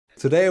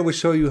Today I will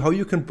show you how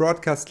you can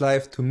broadcast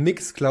live to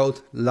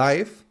Mixcloud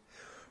Live,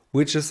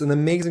 which is an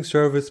amazing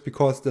service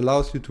because it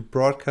allows you to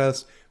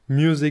broadcast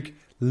music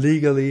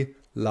legally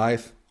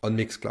live on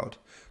Mixcloud.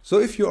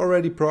 So if you're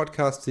already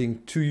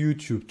broadcasting to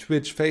YouTube,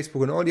 Twitch,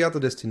 Facebook and all the other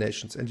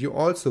destinations, and you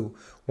also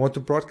want to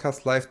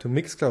broadcast live to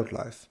Mixcloud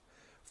Live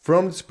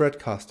from the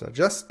Spreadcaster,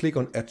 just click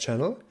on Add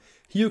Channel.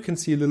 Here you can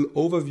see a little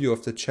overview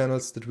of the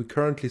channels that we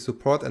currently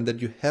support and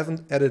that you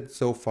haven't added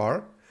so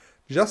far.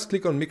 Just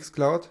click on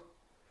Mixcloud.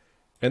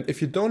 And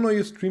if you don't know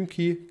your stream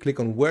key, click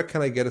on Where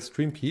can I get a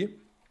stream key?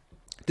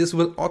 This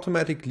will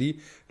automatically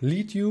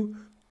lead you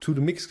to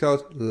the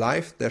Mixcloud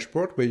Live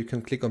dashboard where you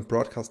can click on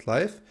Broadcast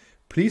Live.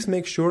 Please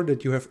make sure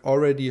that you have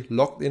already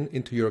logged in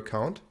into your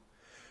account.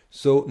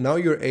 So now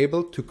you're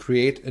able to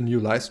create a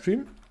new live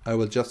stream. I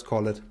will just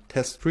call it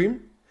Test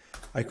Stream.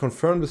 I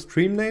confirm the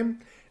stream name,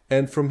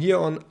 and from here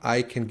on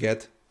I can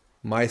get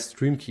my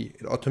stream key.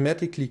 It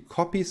automatically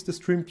copies the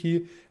stream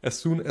key as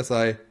soon as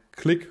I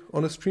click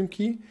on a stream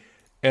key.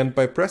 And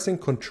by pressing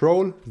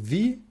Ctrl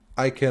V,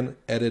 I can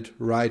add it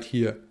right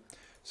here.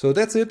 So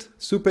that's it,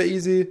 super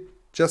easy,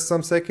 just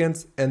some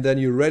seconds and then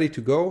you're ready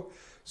to go.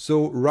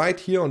 So right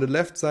here on the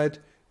left side,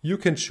 you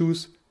can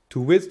choose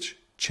to which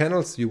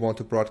channels you want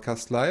to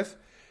broadcast live.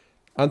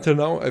 Until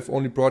now, I've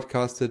only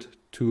broadcasted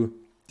to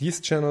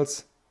these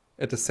channels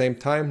at the same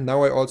time.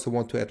 Now I also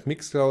want to add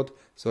Mixcloud.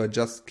 So I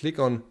just click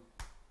on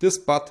this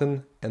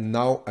button and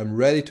now I'm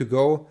ready to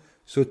go.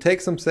 So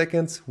take some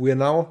seconds, we are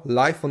now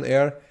live on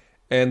air.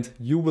 And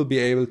you will be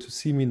able to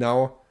see me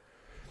now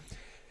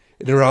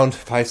in around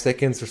 5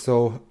 seconds or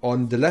so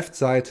on the left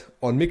side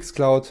on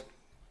Mixcloud.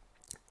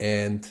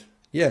 And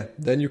yeah,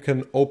 then you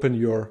can open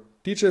your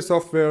DJ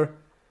software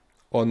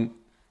on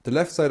the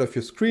left side of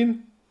your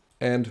screen.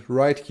 And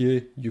right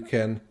here, you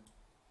can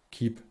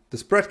keep the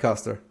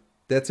Spreadcaster.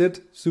 That's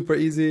it, super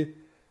easy,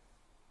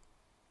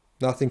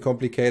 nothing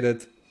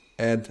complicated.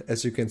 And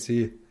as you can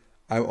see,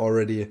 I'm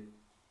already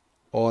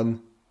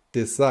on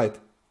this side.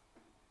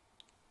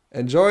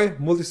 Enjoy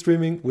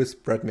multi-streaming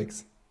with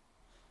Spreadmix.